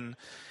spoken.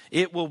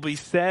 It will be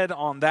said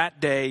on that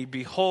day,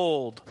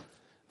 behold,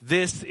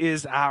 this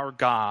is our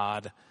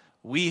God.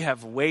 We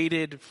have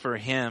waited for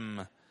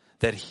him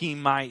that he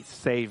might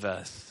save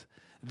us.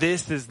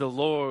 This is the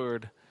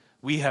Lord.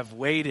 We have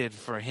waited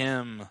for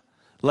him.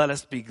 Let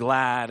us be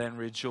glad and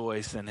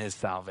rejoice in his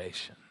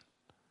salvation.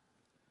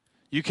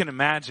 You can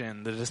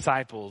imagine the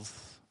disciples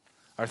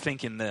are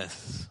thinking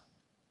this.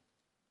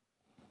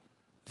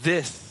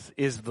 This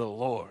is the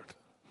Lord.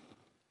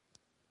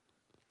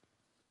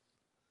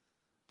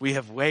 We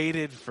have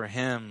waited for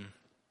him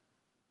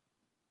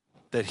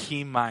that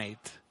he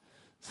might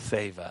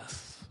save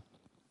us.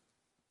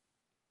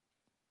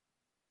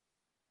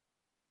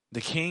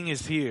 The King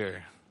is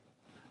here,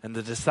 and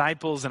the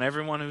disciples and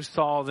everyone who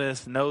saw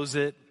this knows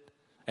it.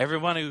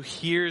 Everyone who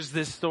hears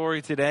this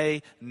story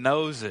today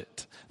knows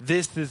it.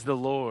 This is the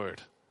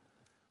Lord.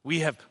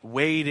 We have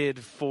waited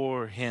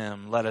for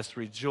him. Let us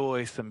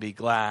rejoice and be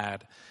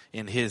glad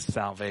in his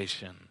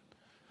salvation.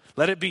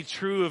 Let it be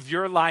true of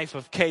your life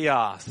of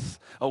chaos.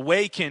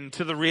 Awaken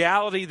to the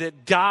reality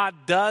that God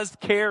does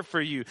care for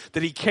you,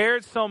 that he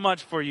cared so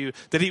much for you,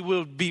 that he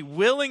will be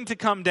willing to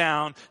come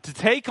down, to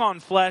take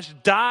on flesh,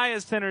 die a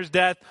sinner's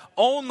death,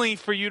 only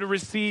for you to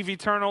receive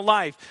eternal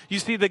life. You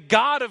see, the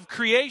God of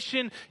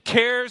creation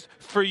cares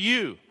for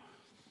you.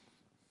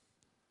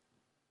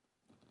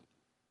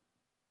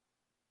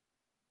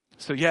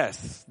 So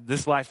yes,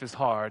 this life is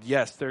hard.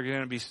 Yes, there are going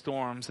to be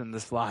storms in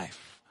this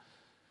life.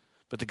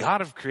 But the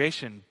God of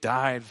creation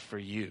died for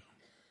you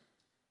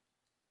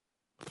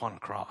upon a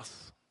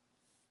cross.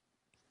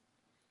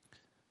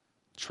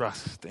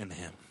 Trust in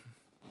him.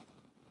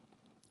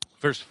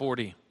 Verse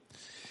 40.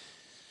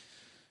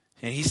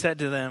 And he said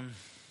to them,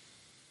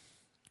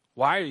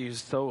 why are you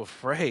so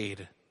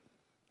afraid?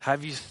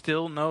 Have you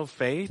still no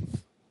faith?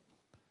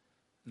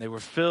 And they were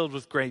filled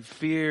with great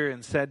fear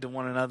and said to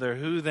one another,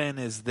 who then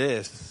is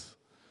this,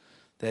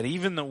 that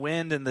even the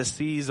wind and the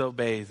seas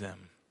obey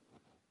them?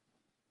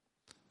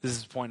 This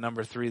is point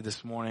number 3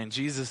 this morning.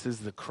 Jesus is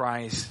the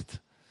Christ,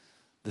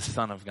 the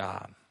Son of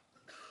God.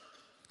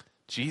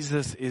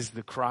 Jesus is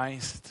the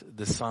Christ,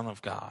 the Son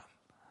of God.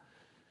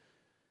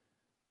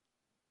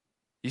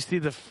 You see,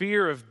 the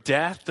fear of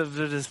death of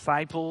the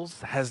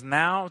disciples has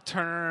now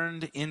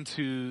turned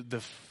into the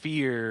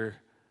fear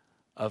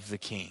of the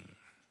King.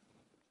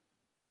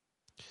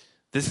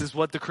 This is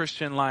what the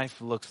Christian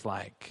life looks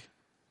like.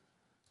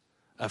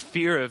 A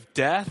fear of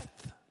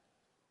death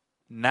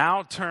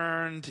now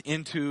turned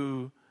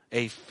into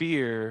a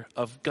fear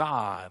of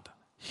God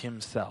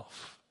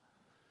himself.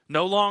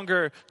 No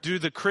longer do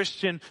the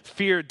Christian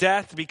fear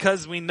death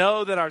because we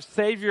know that our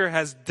Savior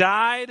has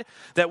died,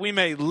 that we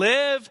may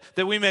live,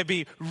 that we may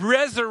be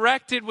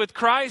resurrected with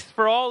Christ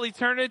for all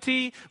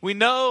eternity. We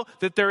know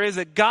that there is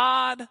a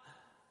God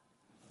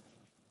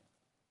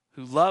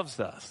who loves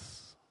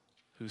us,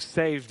 who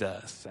saved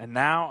us. And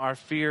now our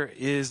fear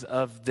is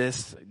of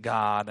this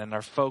God, and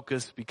our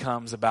focus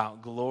becomes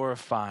about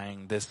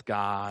glorifying this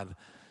God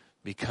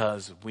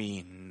because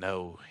we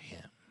know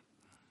him.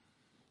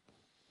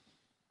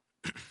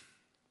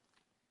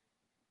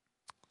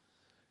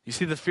 You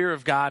see, the fear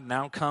of God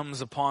now comes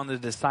upon the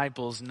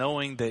disciples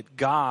knowing that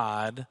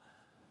God,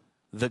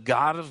 the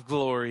God of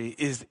glory,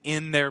 is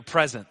in their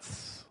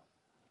presence.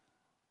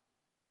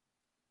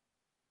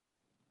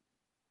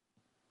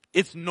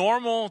 It's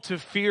normal to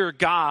fear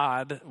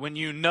God when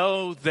you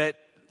know that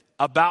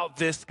about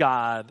this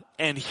God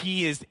and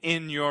he is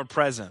in your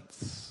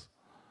presence.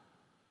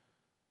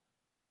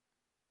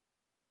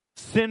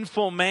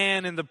 Sinful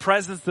man in the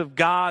presence of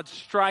God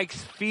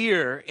strikes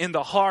fear in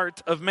the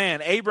heart of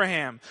man.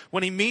 Abraham,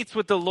 when he meets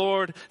with the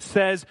Lord,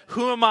 says,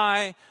 "Who am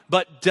I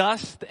but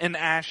dust and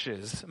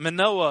ashes?"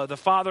 Manoah, the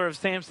father of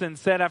Samson,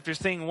 said after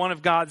seeing one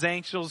of God's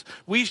angels,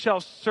 "We shall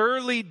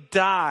surely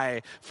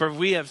die, for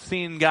we have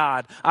seen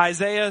God."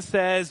 Isaiah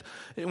says,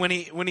 when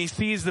he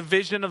sees the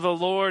vision of the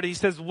Lord, he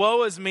says,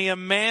 "Woe is me, a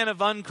man of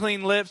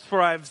unclean lips,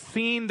 for I have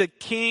seen the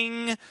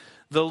King,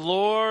 the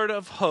Lord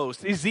of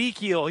hosts."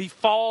 Ezekiel, he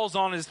falls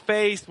on his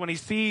face when he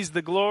sees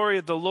the glory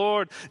of the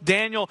Lord.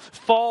 Daniel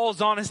falls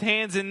on his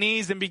hands and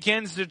knees and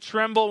begins to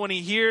tremble when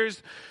he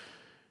hears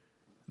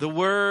the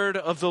word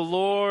of the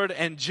Lord.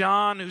 And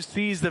John, who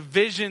sees the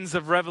visions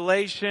of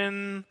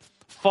Revelation,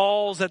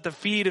 falls at the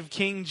feet of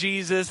King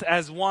Jesus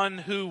as one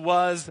who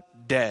was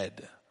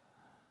dead.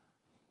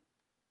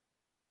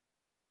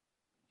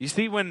 You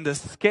see, when the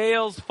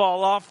scales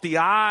fall off the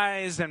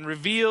eyes and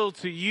reveal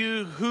to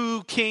you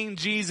who King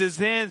Jesus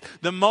is,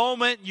 the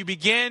moment you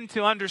begin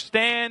to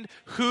understand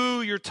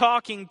who you're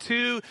talking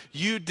to,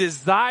 you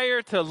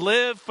desire to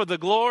live for the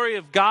glory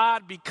of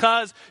God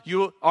because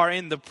you are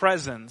in the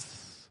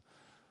presence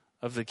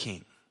of the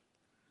King.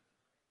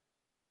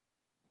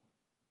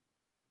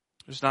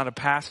 There's not a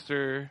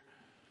pastor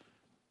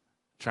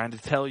trying to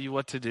tell you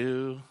what to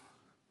do.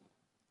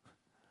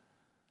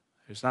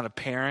 There's not a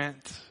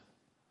parent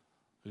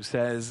who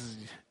says,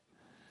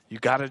 "You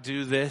got to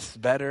do this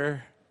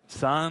better,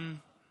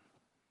 son."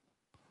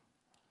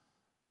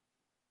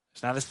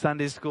 It's not a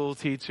Sunday school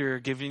teacher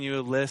giving you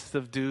a list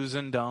of do's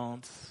and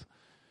don'ts.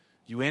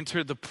 You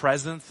enter the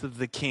presence of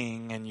the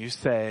King and you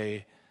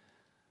say,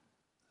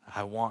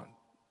 "I want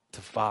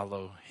to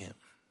follow him."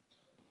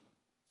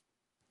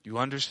 You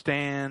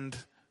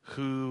understand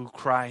who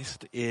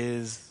Christ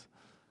is,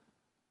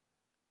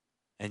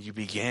 and you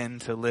begin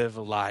to live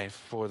a life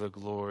for the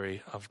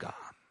glory of God.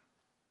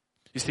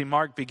 You see,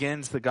 Mark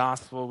begins the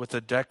gospel with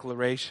a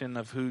declaration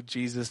of who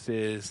Jesus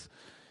is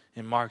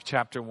in Mark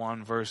chapter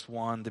 1, verse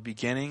 1, the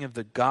beginning of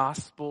the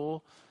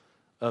gospel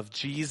of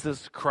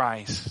Jesus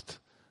Christ,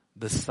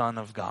 the Son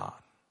of God.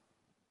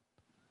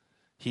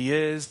 He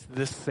is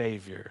the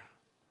Savior,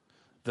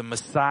 the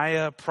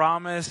Messiah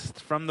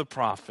promised from the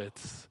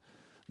prophets,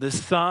 the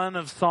Son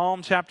of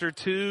Psalm chapter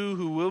 2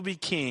 who will be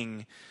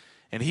King,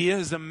 and he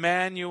is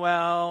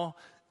Emmanuel,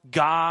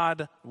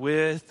 God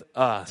with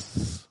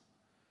us.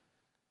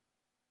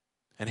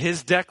 And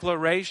his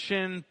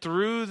declaration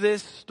through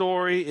this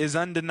story is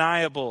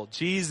undeniable.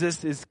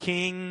 Jesus is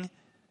King.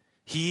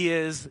 He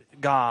is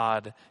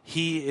God.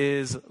 He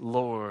is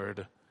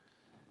Lord.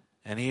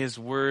 And he is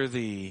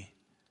worthy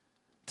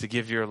to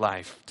give your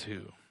life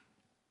to.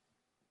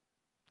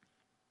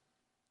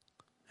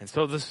 And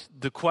so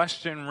the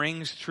question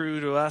rings true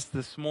to us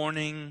this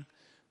morning.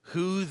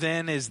 Who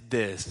then is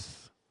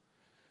this,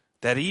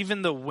 that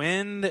even the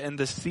wind and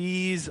the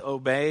seas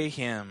obey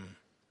him?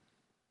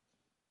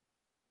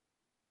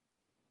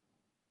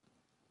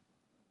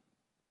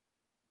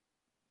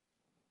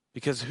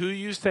 Because who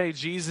you say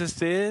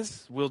Jesus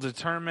is will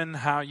determine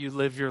how you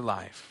live your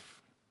life.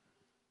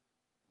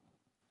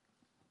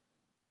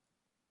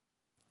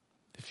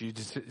 If you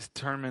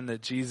determine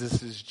that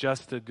Jesus is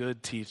just a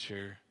good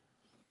teacher,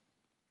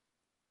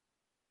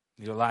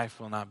 your life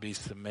will not be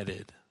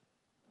submitted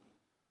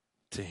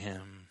to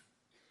him.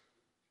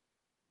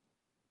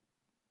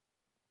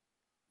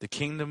 The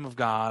kingdom of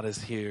God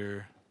is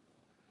here.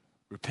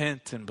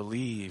 Repent and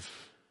believe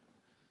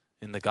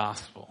in the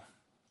gospel.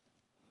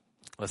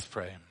 Let's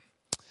pray.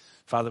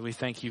 Father, we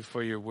thank you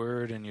for your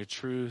word and your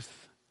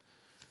truth,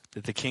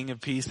 that the King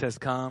of Peace has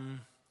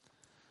come.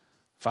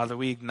 Father,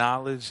 we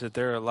acknowledge that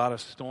there are a lot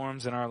of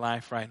storms in our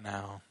life right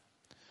now.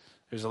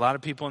 There's a lot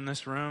of people in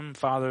this room,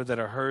 Father, that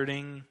are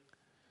hurting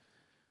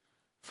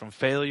from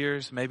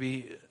failures,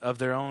 maybe of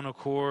their own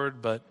accord,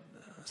 but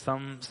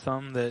some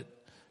that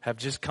have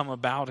just come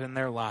about in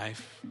their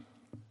life.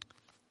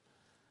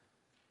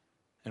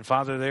 And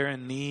Father, they're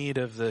in need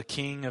of the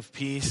King of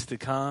Peace to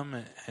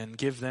come and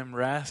give them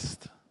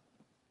rest,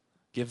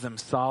 give them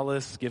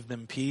solace, give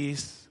them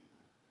peace.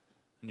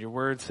 And your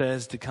word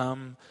says to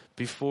come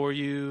before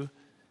you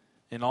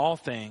in all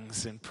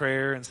things, in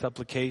prayer and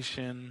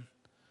supplication,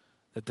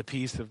 that the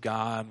peace of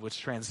God, which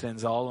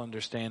transcends all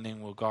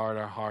understanding, will guard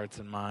our hearts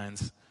and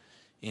minds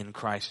in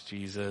Christ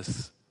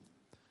Jesus.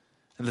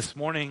 And this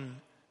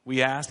morning,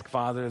 we ask,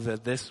 Father,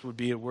 that this would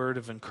be a word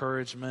of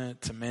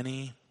encouragement to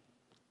many.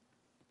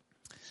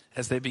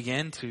 as they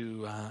begin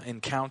to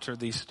encounter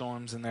these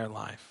storms in their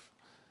life.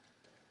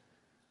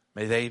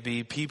 May they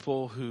be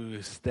people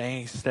who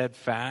stay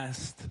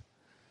steadfast.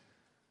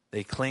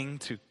 They cling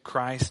to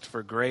Christ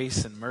for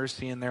grace and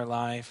mercy in their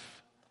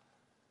life.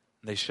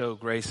 They show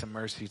grace and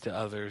mercy to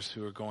others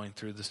who are going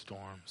through the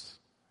storms.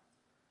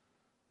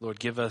 Lord,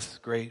 give us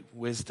great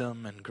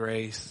wisdom and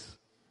grace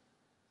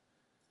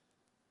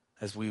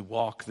as we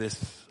walk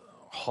this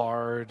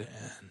hard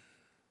and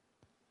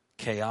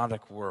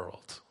chaotic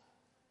world.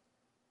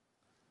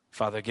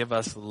 Father, give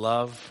us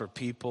love for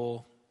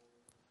people,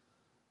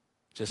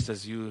 just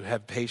as you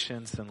have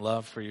patience and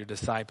love for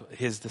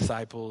his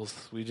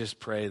disciples. We just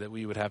pray that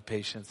we would have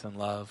patience and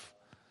love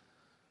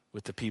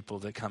with the people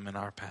that come in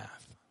our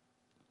path.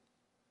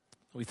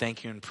 We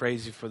thank you and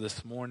praise you for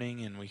this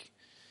morning, and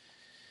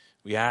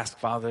we ask,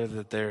 Father,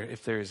 that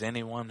if there is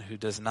anyone who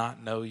does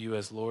not know you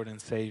as Lord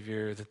and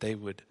Savior, that they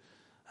would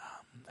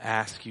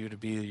ask you to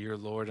be your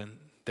Lord and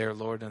their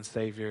Lord and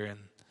Savior and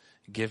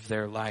give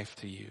their life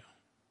to you.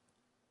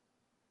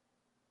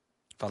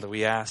 Father,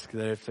 we ask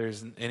that if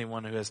there's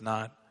anyone who has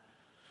not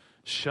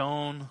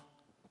shown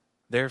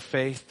their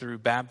faith through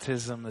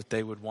baptism, that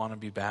they would want to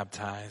be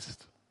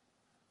baptized.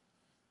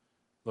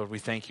 Lord, we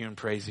thank you and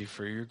praise you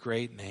for your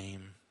great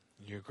name,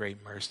 your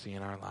great mercy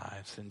in our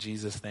lives. In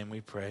Jesus' name we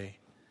pray.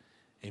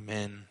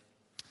 Amen.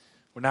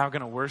 We're now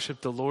going to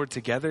worship the Lord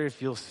together.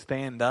 If you'll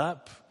stand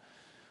up.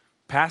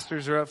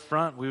 Pastors are up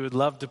front. We would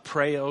love to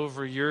pray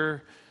over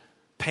your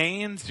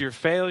pains, your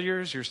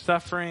failures, your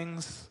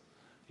sufferings,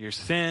 your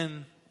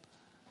sin.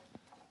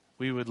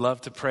 We would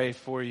love to pray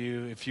for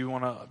you. If you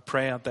want to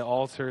pray at the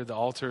altar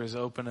is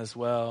open as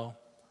well.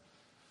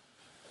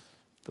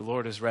 The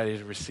Lord is ready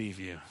to receive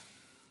you.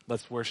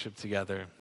 Let's worship together.